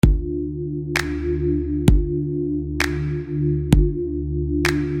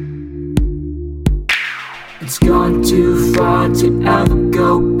It's gone too far to ever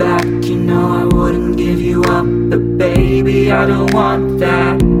go back. You know I wouldn't give you up, but baby, I don't want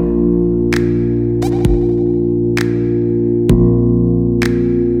that.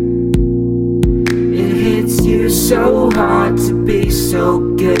 It hits you so hard to be so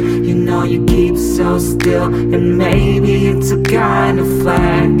good. You know you keep so still, and maybe it's a kind of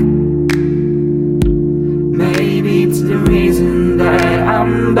flag. Maybe it's the reason that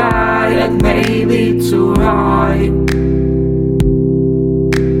I'm bad, and maybe it's alright.